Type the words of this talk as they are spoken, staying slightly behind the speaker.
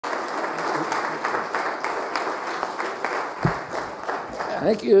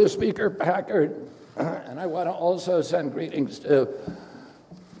Thank you, Speaker Packard. And I want to also send greetings to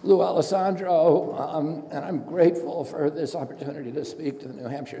Lou Alessandro, and I'm grateful for this opportunity to speak to the New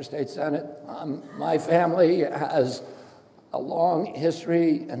Hampshire State Senate. My family has a long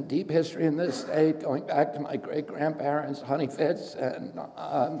history and deep history in this state, going back to my great-grandparents, Honey Fitz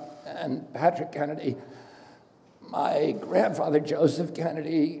and Patrick Kennedy. My grandfather, Joseph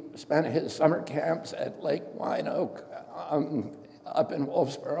Kennedy, spent his summer camps at Lake Wine Oak up in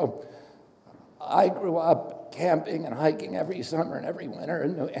Wolfsboro. I grew up camping and hiking every summer and every winter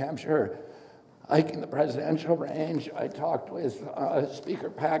in New Hampshire, hiking the presidential range. I talked with Speaker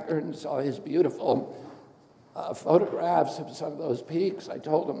Packard and saw his beautiful photographs of some of those peaks. I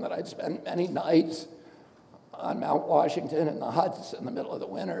told him that I'd spent many nights on Mount Washington in the huts in the middle of the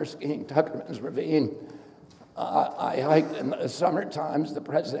winter skiing Tuckerman's Ravine. I hiked in the summer times the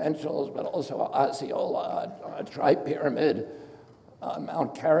presidentials, but also Osceola, Tri-Pyramid,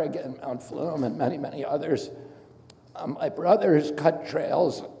 Mount Carrigan, Mount Flume, and many, many others. My brothers cut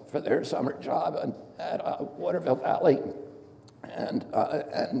trails for their summer job at Waterville Valley, and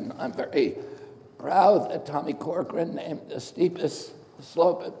I'm very proud that Tommy Corcoran named the steepest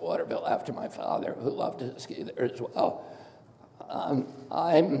slope at Waterville after my father, who loved to ski there as well.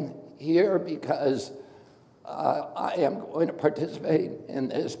 I'm here because I am going to participate in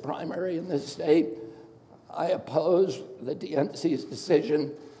this primary in this state. I oppose the DNC's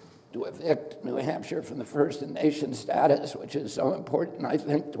decision to evict New Hampshire from the First in Nation status, which is so important, I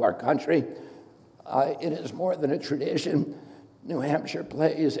think, to our country. It is more than a tradition. New Hampshire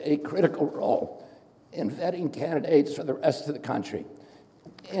plays a critical role in vetting candidates for the rest of the country.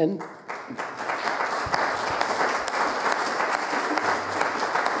 In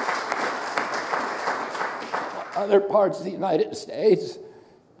other parts of the United States,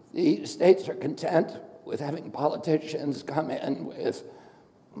 the states are content with having politicians come in with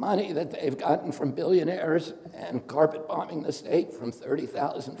money that they've gotten from billionaires and carpet bombing the state from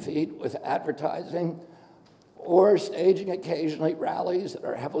 30,000 feet with advertising, or staging occasionally rallies that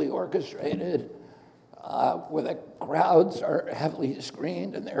are heavily orchestrated, where the crowds are heavily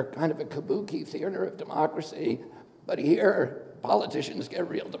screened and they're kind of a kabuki theater of democracy. But here, politicians get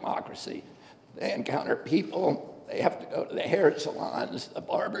real democracy. They encounter people, they have to go to the hair salons, the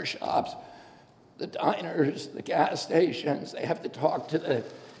barber shops, the diners, the gas stations. They have to talk to the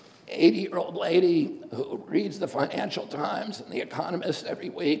 80-year-old lady who reads the Financial Times and The Economist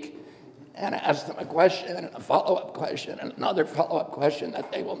every week and ask them a question and a follow-up question and another follow-up question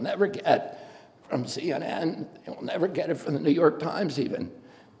that they will never get from CNN. They will never get it from the New York Times even.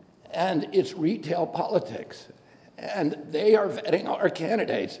 And it's retail politics. And they are vetting our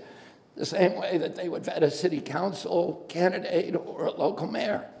candidates the same way that they would vet a city council candidate or a local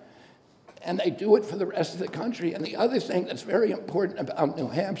mayor. And they do it for the rest of the country. And the other thing that's very important about New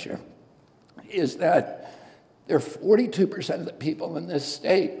Hampshire is that 42% of the people in this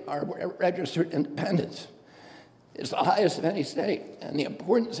state are registered independents. It's the highest of any state. And the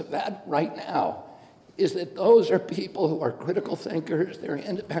importance of that right now is that those are people who are critical thinkers, they're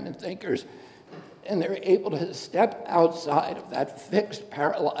independent thinkers, and they're able to step outside of that fixed,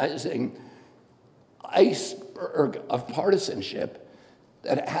 paralyzing iceberg of partisanship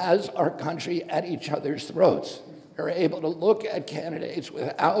that has our country at each other's throats. They're able to look at candidates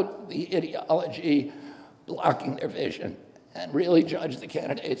without the ideology blocking their vision and really judge the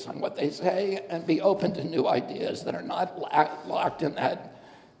candidates on what they say and be open to new ideas that are not locked in that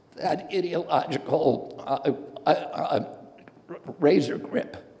ideological razor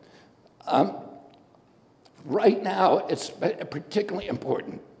grip. Right now, it's particularly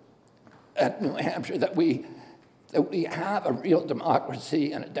important at New Hampshire that we have a real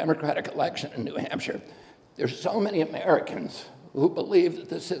democracy and a democratic election in New Hampshire. There's so many Americans who believe that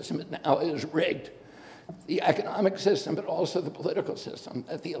the system now is rigged, the economic system, but also the political system,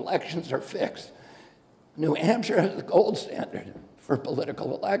 that the elections are fixed. New Hampshire has the gold standard for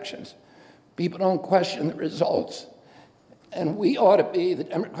political elections. People don't question the results. And we ought to be, the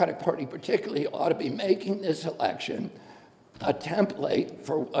Democratic Party particularly, ought to be making this election a template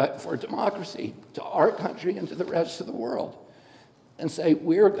for democracy to our country and to the rest of the world, and say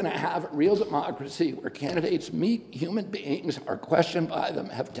we're going to have a real democracy where candidates meet human beings, are questioned by them,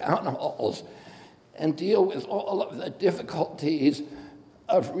 have town halls, and deal with all of the difficulties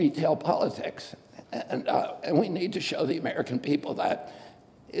of retail politics. And we need to show the American people that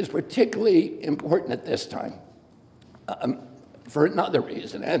is particularly important at this time for another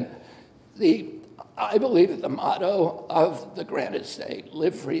reason. And I believe that the motto of the Granite State,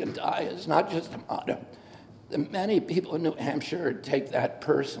 live free and die, is not just a motto. The many people in New Hampshire take that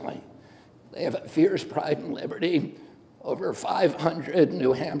personally. They have a fierce pride in liberty. Over 500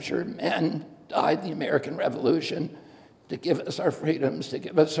 New Hampshire men died in the American Revolution to give us our freedoms, to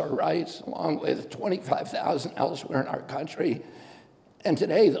give us our rights, along with 25,000 elsewhere in our country. And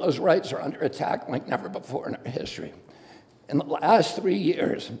today, those rights are under attack like never before in our history. In the last 3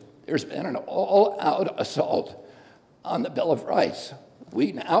 years, there's been an all-out assault on the Bill of Rights.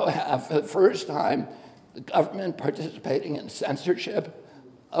 We now have, for the first time, the government participating in censorship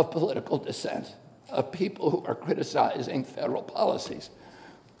of political dissent, of people who are criticizing federal policies.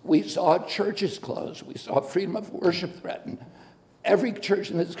 We saw churches closed. We saw freedom of worship threatened. Every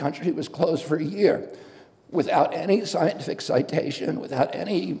church in this country was closed for a year without any scientific citation, without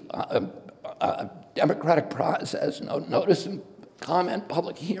any democratic process, no notice and comment,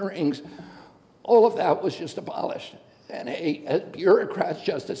 public hearings. All of that was just abolished. And bureaucrats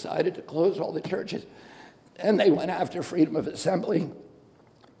just decided to close all the churches. And they went after freedom of assembly.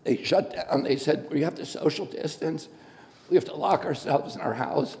 They shut down. They said, we have to social distance. We have to lock ourselves in our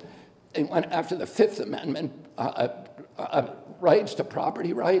house. They went after the Fifth Amendment rights to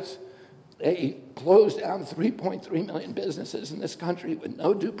property rights. They closed down 3.3 million businesses in this country with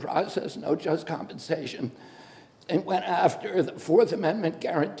no due process, no just compensation, and went after the Fourth Amendment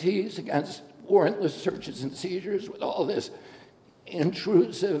guarantees against warrantless searches and seizures with all this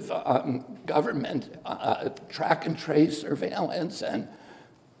intrusive government track and trace surveillance, and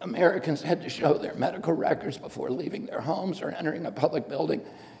Americans had to show their medical records before leaving their homes or entering a public building.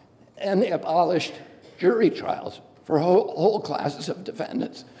 And they abolished jury trials for whole classes of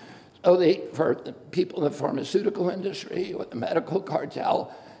defendants. So for the people in the pharmaceutical industry or the medical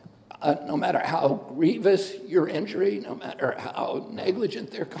cartel, no matter how grievous your injury, no matter how negligent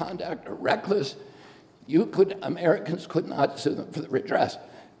their conduct or reckless, Americans could not sue them for the redress.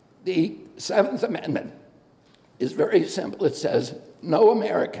 The Seventh Amendment is very simple. It says, no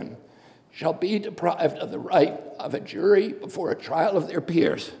American shall be deprived of the right of a jury before a trial of their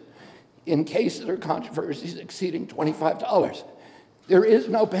peers in cases or controversies exceeding $25. There is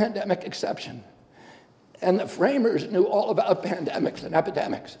no pandemic exception. And the framers knew all about pandemics and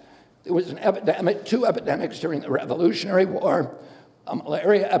epidemics. There was an epidemic, 2 epidemics during the Revolutionary War, a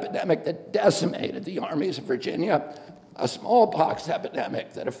malaria epidemic that decimated the armies of Virginia, a smallpox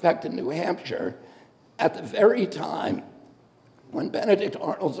epidemic that affected New Hampshire at the very time when Benedict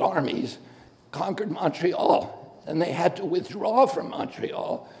Arnold's armies conquered Montreal, and they had to withdraw from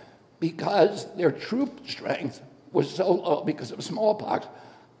Montreal because their troop strength was so low because of smallpox.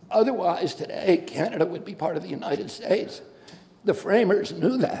 Otherwise, today, Canada would be part of the United States. The framers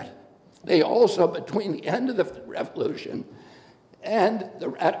knew that. They also, between the end of the Revolution and the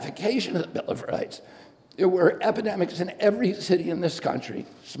ratification of the Bill of Rights, there were epidemics in every city in this country,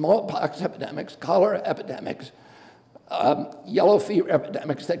 smallpox epidemics, cholera epidemics, yellow fever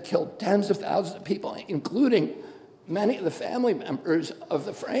epidemics that killed tens of thousands of people, including many of the family members of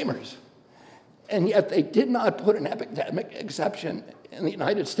the framers. And yet they did not put an epidemic exception in the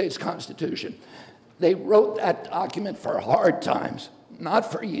United States Constitution. They wrote that document for hard times,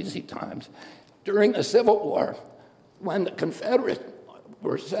 not for easy times. During the Civil War, when the Confederate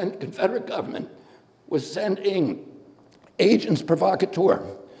government was sending agents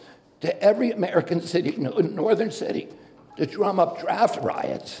provocateur to every American city, northern city, to drum up draft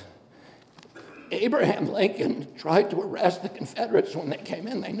riots, Abraham Lincoln tried to arrest the Confederates when they came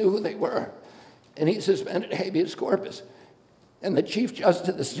in. They knew who they were. And he suspended habeas corpus. And the Chief Justice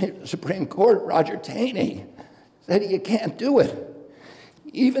of the Supreme Court, Roger Taney, said you can't do it.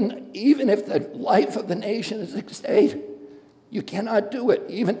 Even if the life of the nation is at stake, you cannot do it.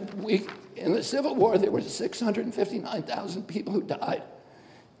 In the Civil War, there were 659,000 people who died.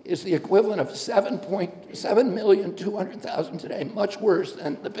 It's the equivalent of 7,200,000 today, much worse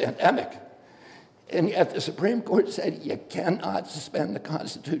than the pandemic. And yet the Supreme Court said you cannot suspend the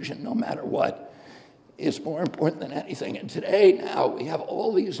Constitution no matter what. It's more important than anything. And today, now, we have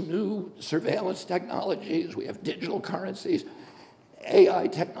all these new surveillance technologies. We have digital currencies, AI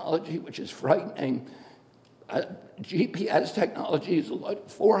technology, which is frightening, GPS technologies,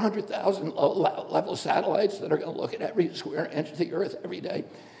 400,000 low-level satellites that are going to look at every square inch of the Earth every day.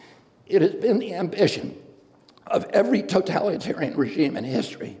 It has been the ambition of every totalitarian regime in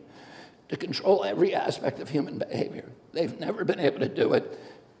history to control every aspect of human behavior. They've never been able to do it,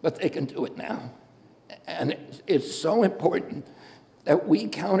 but they can do it now. And it's so important that we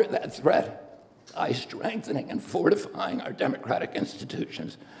counter that threat by strengthening and fortifying our democratic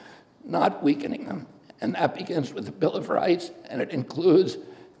institutions, not weakening them. And that begins with the Bill of Rights, and it includes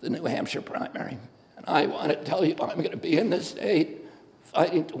the New Hampshire primary. And I want to tell you, I'm going to be in this state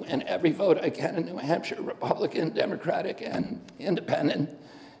fighting to win every vote I can in New Hampshire, Republican, Democratic, and Independent.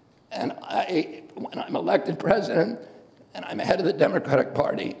 And when I'm elected president, and I'm head of the Democratic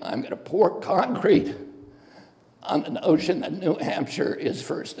Party, I'm going to pour concrete on the notion that New Hampshire is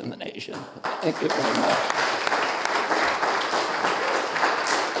first in the nation. Thank you very much.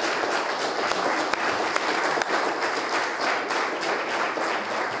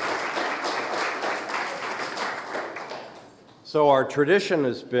 So our tradition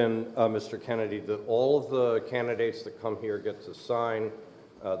has been, Mr. Kennedy, that all of the candidates that come here get to sign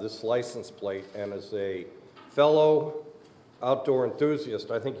this license plate, and as a fellow outdoor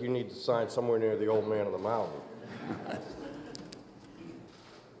enthusiast, I think you need to sign somewhere near the old man of the mountain.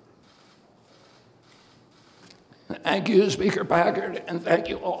 Thank you, Speaker Packard, and thank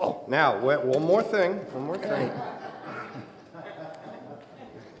you all. Now, one more thing.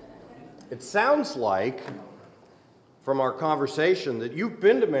 It sounds like, from our conversation, that you've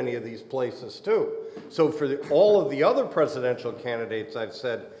been to many of these places too. So for all of the other presidential candidates, I've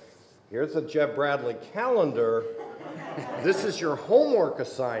said, here's a Jeb Bradley calendar. This is your homework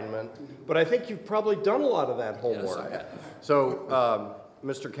assignment, but I think you've probably done a lot of that homework. Yes, I have. So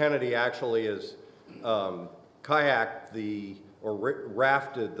Mr. Kennedy actually has kayaked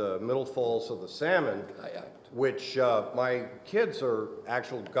rafted the Middle Falls of the Salmon, which my kids are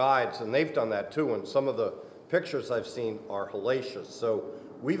actual guides, and they've done that too, and some of the pictures I've seen are hellacious. So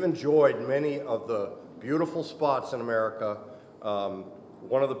we've enjoyed many of the beautiful spots in America.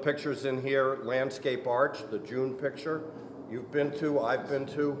 One of the pictures in here, Landscape Arch, the June picture, you've been to, I've been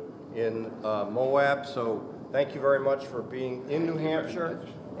to in Moab. So thank you very much for being in New Hampshire,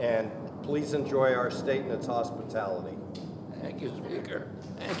 and please enjoy our state and its hospitality. Thank you, Speaker.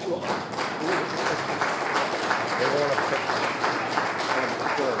 Thank you all. They want a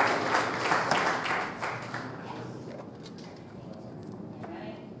picture.